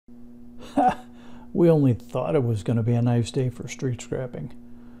We only thought it was going to be a nice day for street scrapping.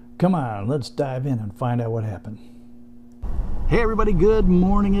 Come on, let's dive in and find out what happened. Hey everybody, good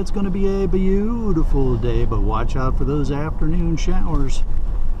morning. It's going to be a beautiful day, but watch out for those afternoon showers.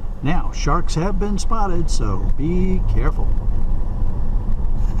 Now, sharks have been spotted, so be careful.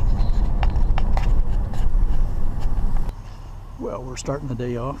 Well, we're starting the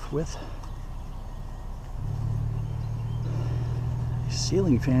day off with a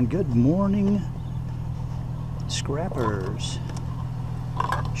ceiling fan. Good morning, scrappers,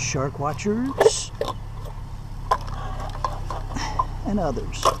 shark watchers, and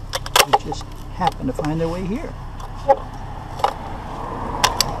others who just happen to find their way here.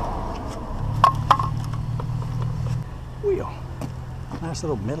 Wheel. Nice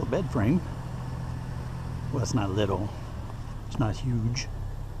little metal bed frame. Well, it's not little. It's not huge.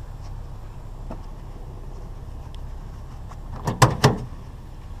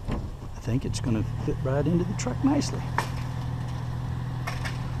 I think it's going to fit right into the truck nicely.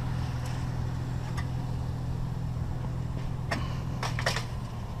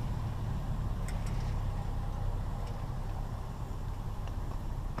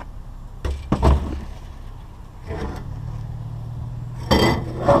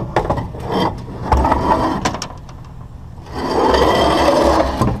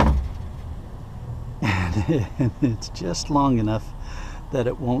 And it's just long enough that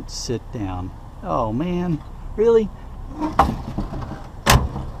it won't sit down. Oh man, really?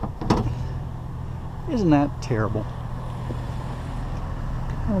 Isn't that terrible?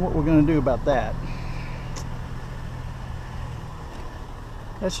 I don't know what we're going to do about that.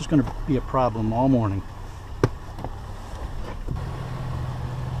 That's just going to be a problem all morning.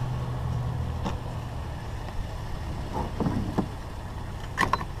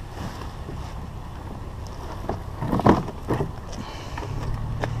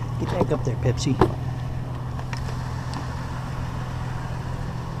 Back up there, Pepsi.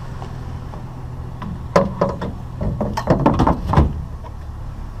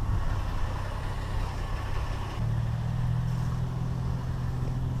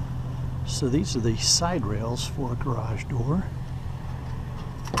 So these are the side rails for a garage door.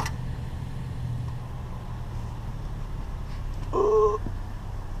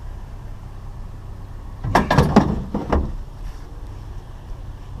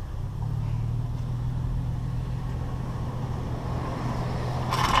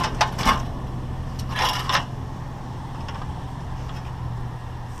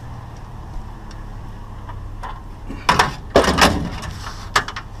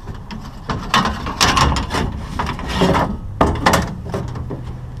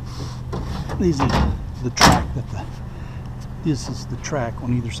 These are the track this is the track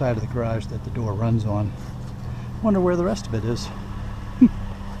on either side of the garage that the door runs on. Wonder where the rest of it is.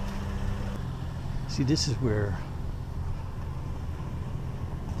 See, this is where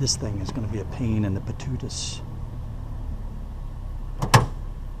this thing is going to be a pain in the patootus.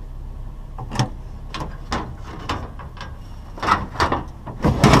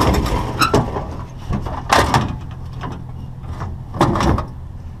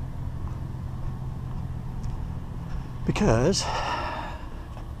 Because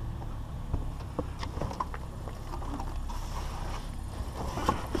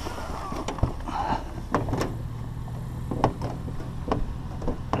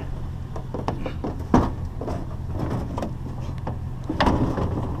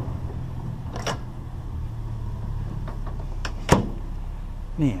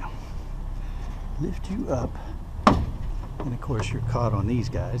now lift you up, and of course you're caught on these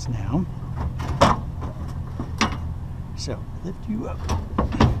guys now. So, lift you up.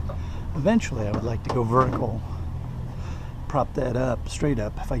 Eventually I would like to go vertical, prop that up, straight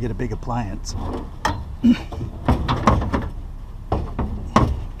up, if I get a big appliance.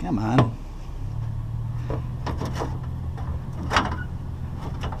 Come on.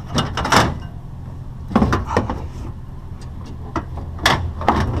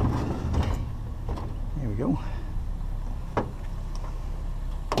 There we go.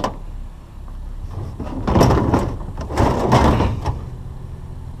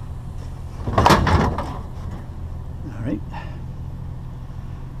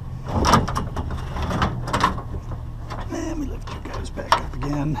 Let me lift you guys back up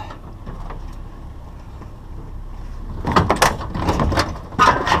again.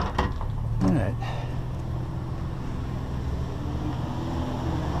 All right.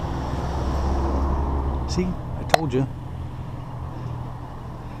 See, I told you.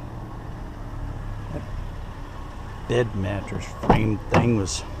 That bed mattress frame thing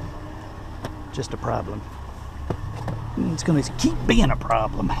was just a problem. And it's going to keep being a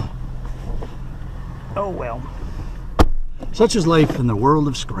problem. Oh well. Such is life in the world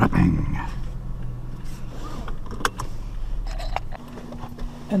of scrapping.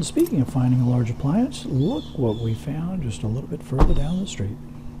 And speaking of finding a large appliance, look what we found just a little bit further down the street.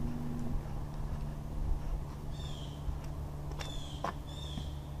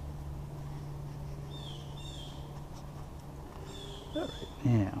 All right,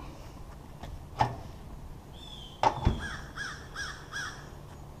 now.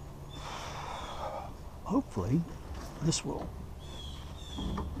 Hopefully, this will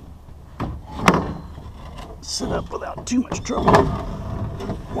sit up without too much trouble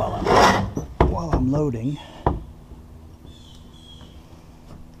while I'm loading.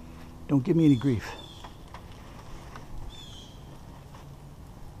 Don't give me any grief.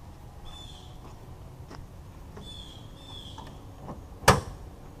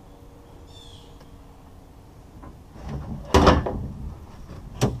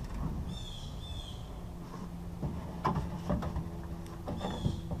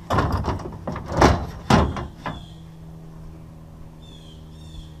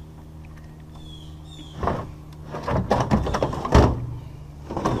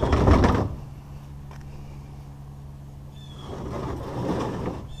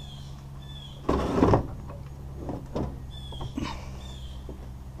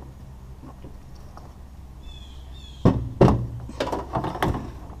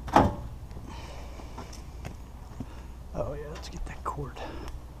 Oh yeah, let's get that cord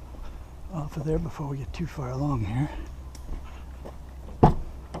off of there before we get too far along here.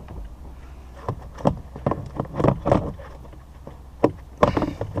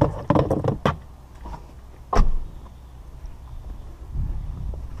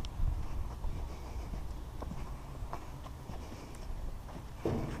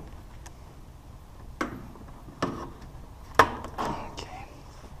 Okay.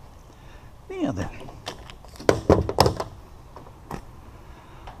 Now then.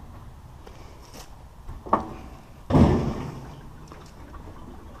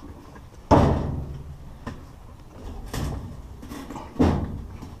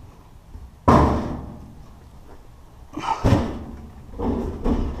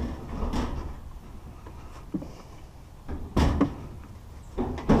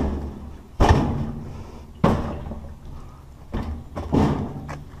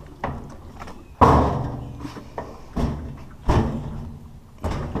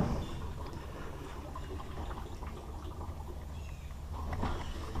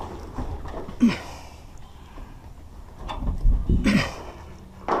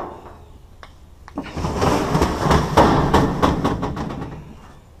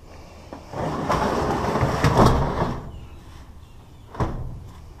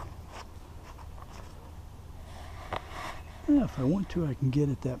 Yeah, if I want to, I can get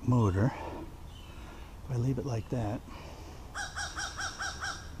at that motor if I leave it like that.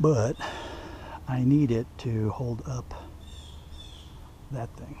 But I need it to hold up that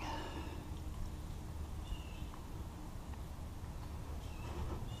thing.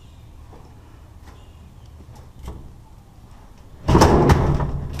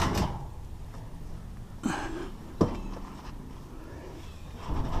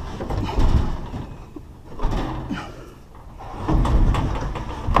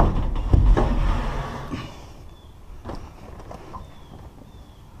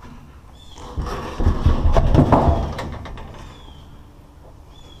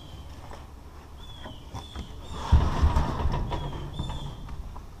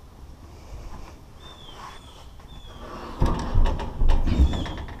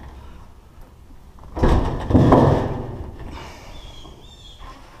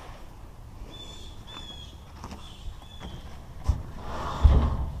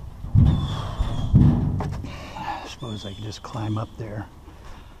 I suppose I can just climb up there.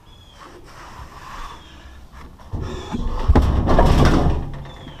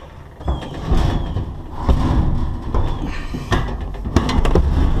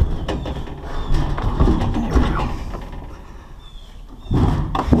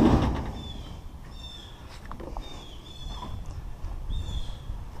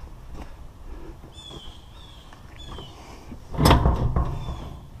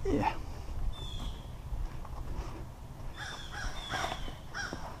 Yeah.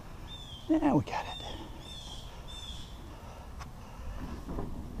 Now we got it.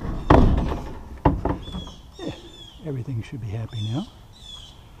 Yeah, everything should be happy now.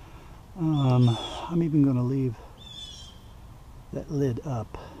 I'm even going to leave that lid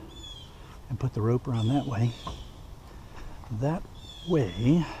up and put the rope around that way. That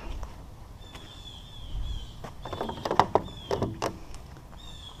way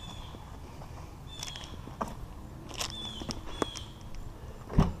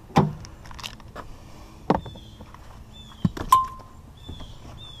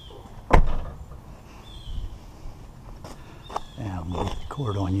leave the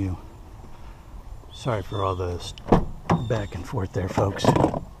cord on you. Sorry for all those back and forth there, folks.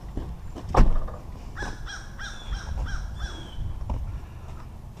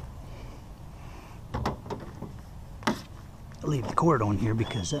 I'll leave the cord on here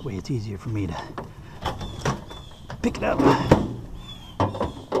because that way it's easier for me to pick it up.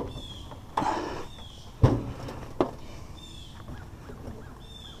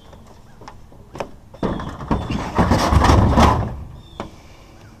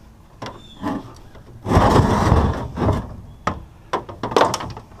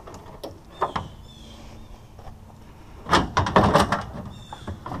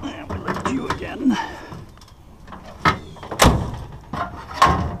 And we lift you again.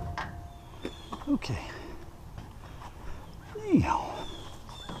 Okay. Now.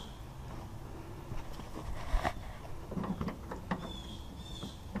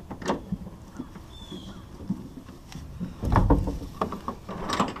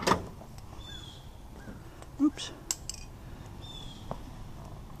 Oops.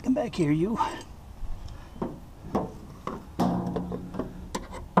 Come back here, you.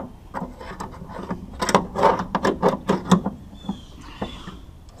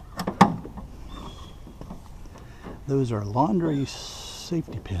 Those are laundry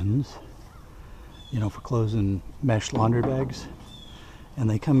safety pins, you know, for closing mesh laundry bags, and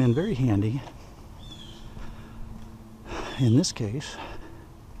they come in very handy. In this case,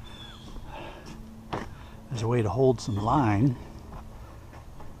 as a way to hold some line.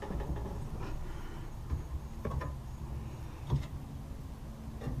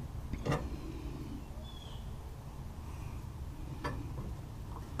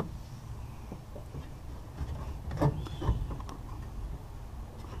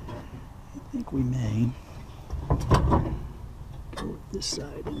 I think we may go with this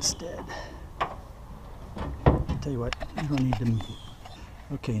side instead. I'll tell you what, you don't need to.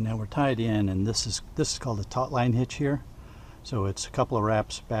 Okay, now we're tied in, and this is called a taut line hitch here. So it's a couple of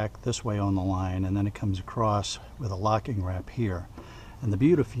wraps back this way on the line, and then it comes across with a locking wrap here. And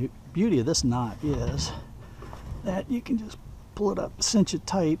the beauty of this knot is that you can just pull it up, cinch it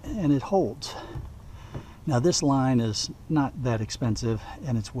tight, and it holds. Now this line is not that expensive,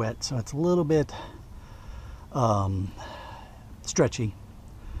 and it's wet, so it's a little bit stretchy.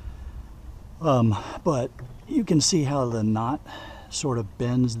 But you can see how the knot sort of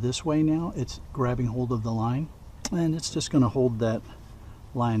bends this way now. It's grabbing hold of the line, and it's just going to hold that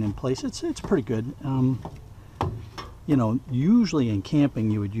line in place. It's pretty good. You know, usually in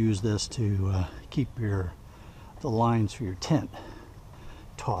camping you would use this to keep the lines for your tent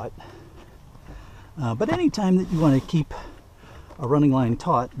taut. But anytime that you want to keep a running line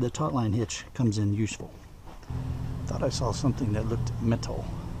taut, the taut line hitch comes in useful. Thought I saw something that looked metal.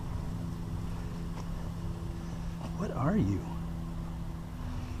 What are you?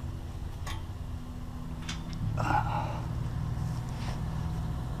 I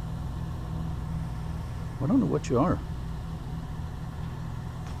don't know what you are.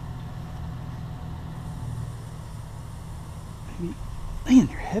 Maybe, man,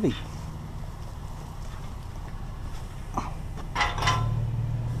 you're heavy.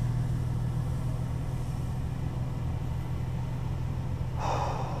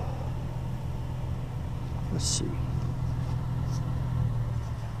 Let's see.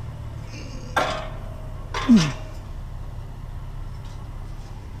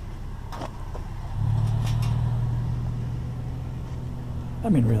 I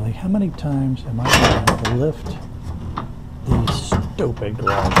mean, really, how many times am I going to lift these stupid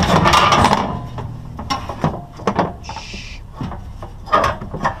logs?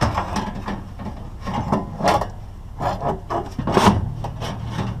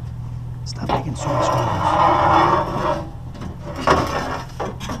 Stop making so much noise.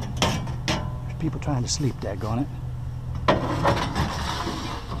 There's people trying to sleep, daggone it.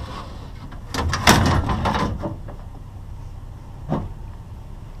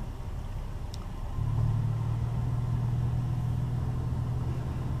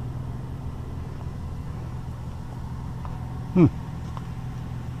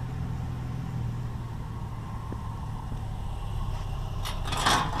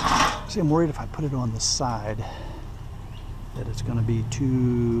 See, I'm worried if I put it on the side that it's going to be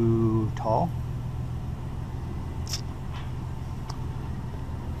too tall.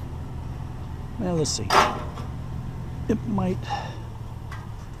 Well, let's see. It might.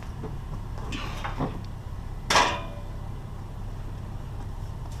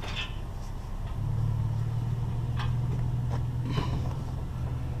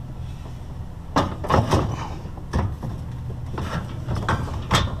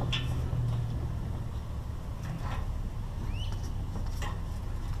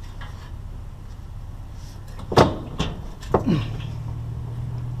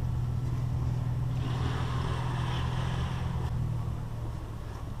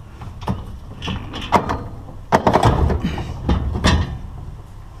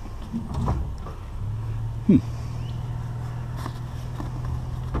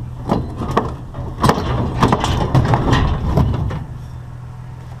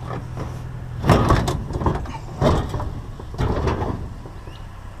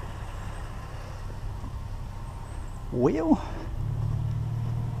 Well,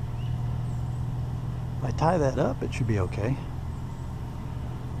 if I tie that up, it should be okay.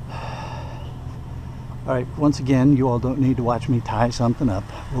 Alright, once again, you all don't need to watch me tie something up.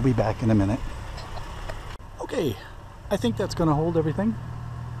 We'll be back in a minute. Okay, I think that's going to hold everything.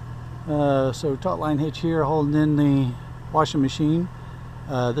 So taut line hitch here holding in the washing machine.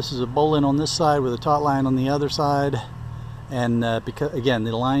 This is a bowline on this side with a taut line on the other side. And because, again,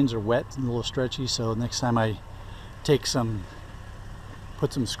 the lines are wet and a little stretchy, so next time I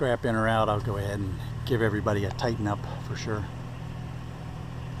put some scrap in or out, I'll go ahead and give everybody a tighten up for sure.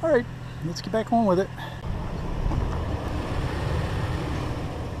 Alright, let's get back on with it.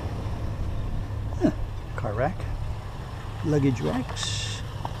 Car rack, luggage racks.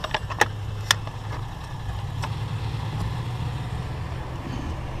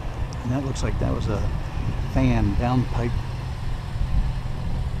 And that looks like that was a fan downpipe.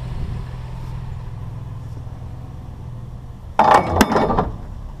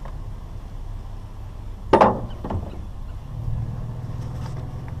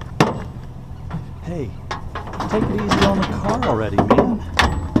 Hey, take it easy on the car already, man.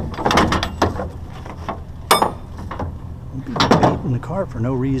 Don't be debating the car for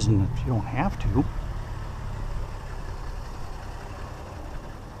no reason if you don't have to.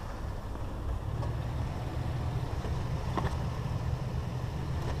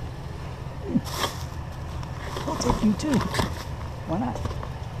 I'll take you too. Why not?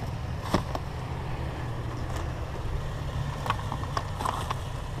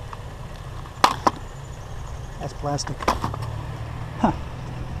 That's plastic. Huh.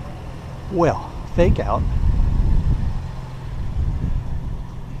 Well, fake out.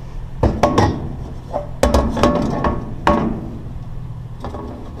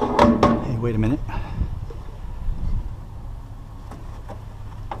 Hey, wait a minute.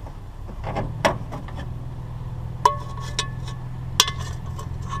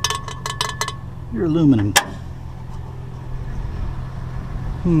 You're aluminum.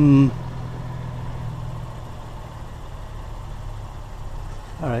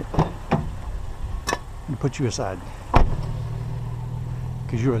 Alright, I'm going to put you aside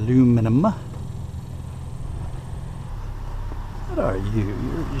because you're aluminum. What are you?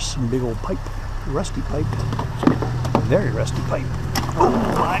 You're just some big old pipe, rusty pipe, very rusty pipe. Oh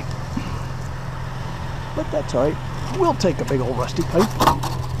my! But that's alright, we'll take a big old rusty pipe.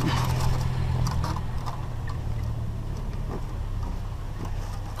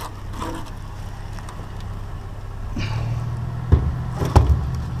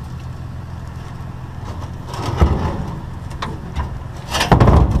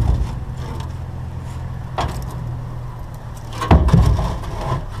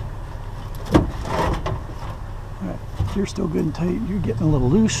 You're still good and tight. You're getting a little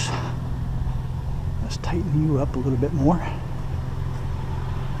loose. Let's tighten you up a little bit more.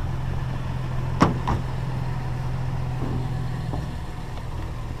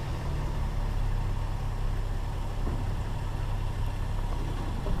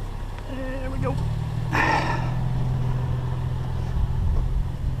 There we go.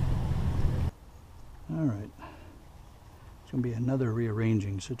 All right. It's going to be another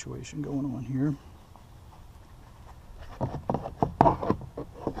rearranging situation going on here.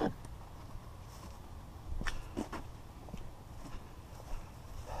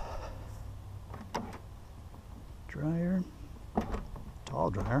 Dryer,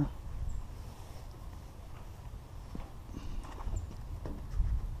 tall dryer.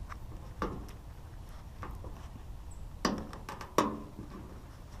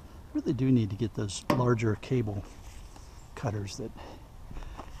 Really do need to get those larger cable cutters that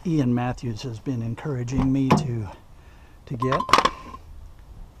Ian Matthews has been encouraging me to get.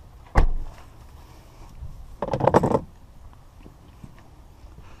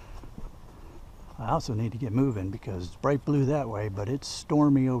 I also need to get moving because it's bright blue that way, but it's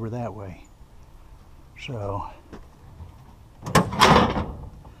stormy over that way. So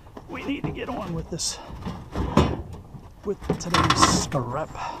we need to get on with this, with today's scrap.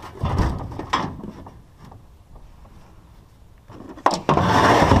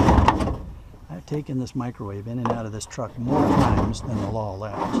 I've taken this microwave in and out of this truck more times than the law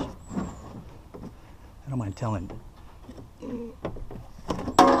allows. I don't mind telling you.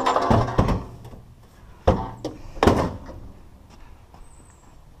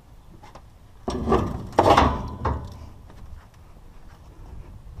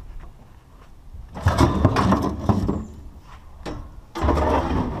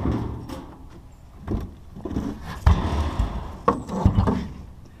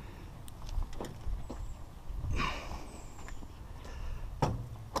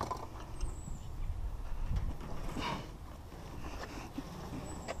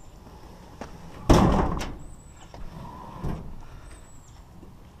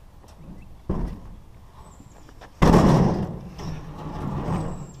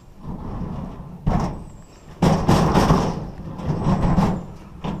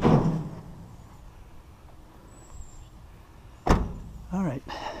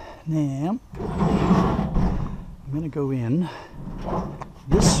 Now, I'm going to go in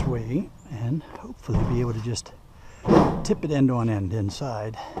this way and hopefully be able to just tip it end on end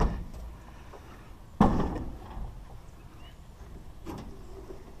inside.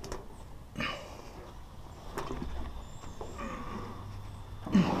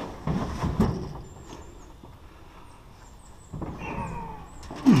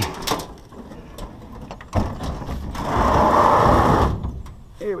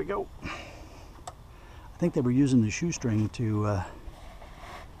 There we go. I think they were using the shoestring to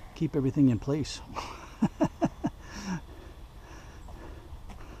keep everything in place.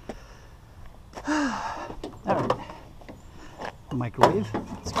 Alright. Microwave.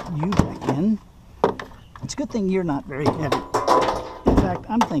 Let's get you back in. It's a good thing you're not very heavy. In fact,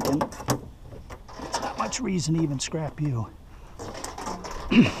 I'm thinking it's not much reason to even scrap you.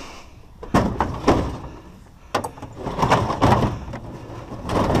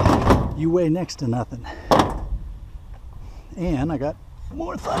 You weigh next to nothing. And I got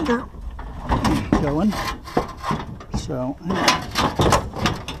more thunder going. So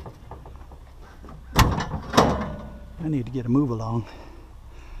I need to get a move along.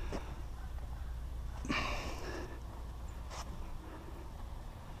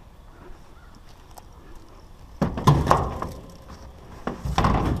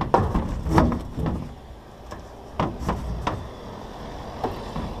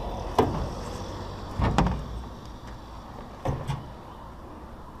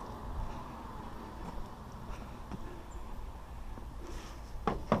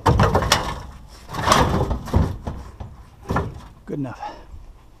 Good enough.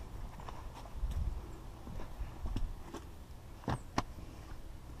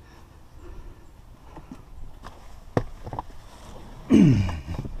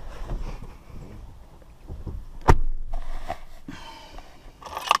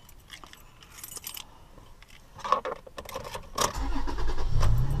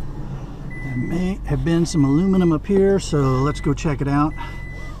 There may have been some aluminum up here, so let's go check it out.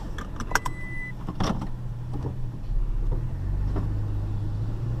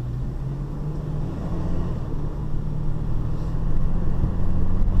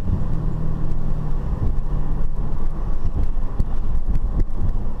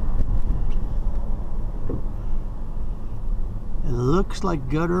 Looks like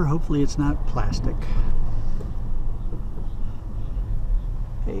gutter. Hopefully it's not plastic.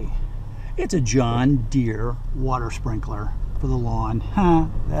 Hey, it's a John Deere water sprinkler for the lawn. Huh,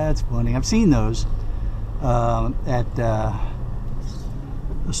 that's funny. I've seen those at a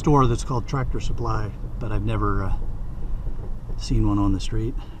store that's called Tractor Supply, but I've never seen one on the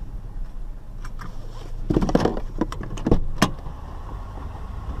street.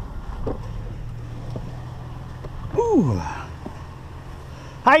 Ooh.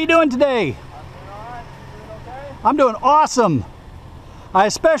 How you doing today? I'm doing all right. You doing okay? I'm doing awesome. I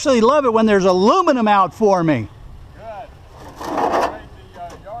especially love it when there's aluminum out for me. Good. The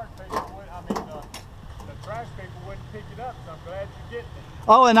yard people the trash people wouldn't pick it up, so I'm glad you're getting it.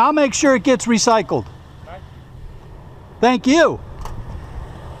 Oh, and I'll make sure it gets recycled. Thank you. Thank you.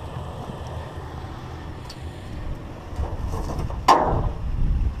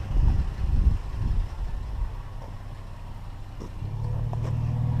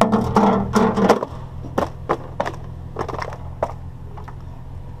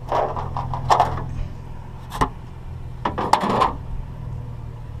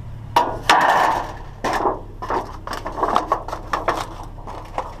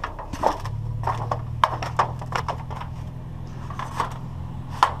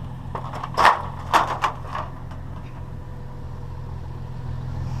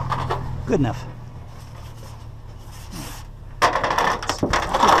 Good enough. Let's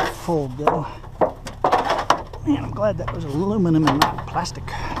get it full though. Man, I'm glad that was aluminum and not plastic.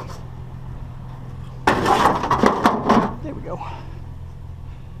 There we go.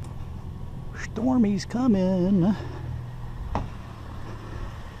 Stormy's coming.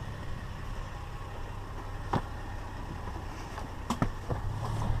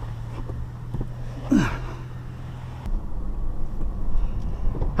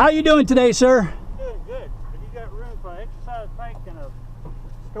 How you doing today, sir? Good, good. Have you got room for an exercise bike and a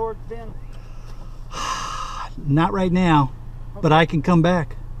storage bin? Not right now, Okay. but I can come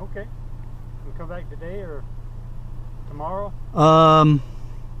back. Okay. You come back today or tomorrow?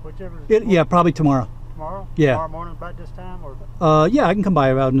 Whichever. Yeah, probably tomorrow. Tomorrow? Yeah. Tomorrow morning about this time? Or Yeah, I can come by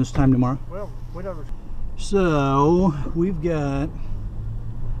about this time tomorrow. well, whatever. So we've got.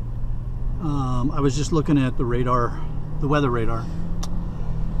 I was just looking at the radar, the weather radar,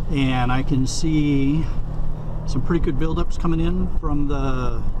 and I can see some pretty good buildups coming in from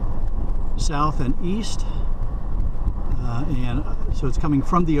the south and east, and so it's coming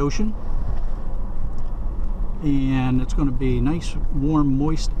from the ocean, and it's going to be nice warm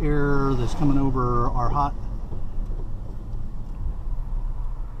moist air that's coming over our hot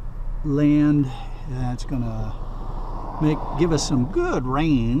land. That's going to give us some good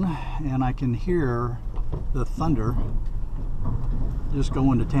rain, and I can hear the thunder just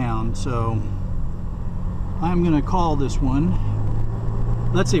going to town. So I'm going to call this one,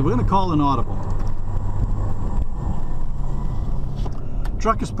 let's see, we're going to call an audible.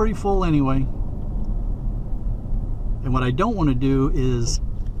 Truck is pretty full anyway, and what I don't want to do is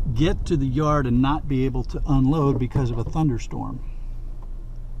get to the yard and not be able to unload because of a thunderstorm.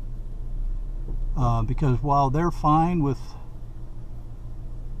 Because while they're fine with,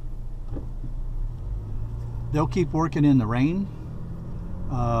 they'll keep working in the rain.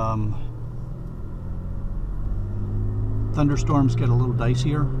 Thunderstorms get a little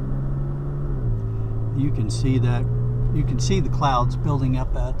dicier. You can see that, you can see the clouds building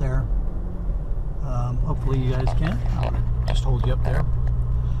up out there. Hopefully you guys can. I want to just hold you up there.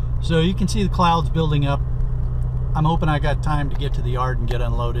 So you can see the clouds building up. I'm hoping I got time to get to the yard and get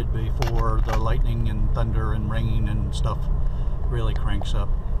unloaded before the lightning and thunder and rain and stuff really cranks up.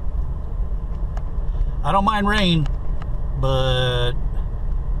 I don't mind rain, but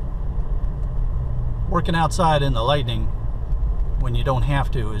working outside in the lightning when you don't have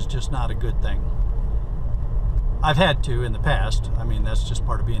to is just not a good thing. I've had to in the past. I mean, that's just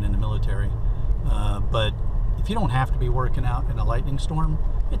part of being in the military. But if you don't have to be working out in a lightning storm,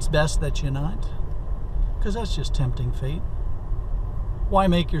 it's best that you're not, because that's just tempting fate. Why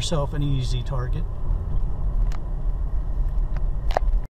make yourself an easy target?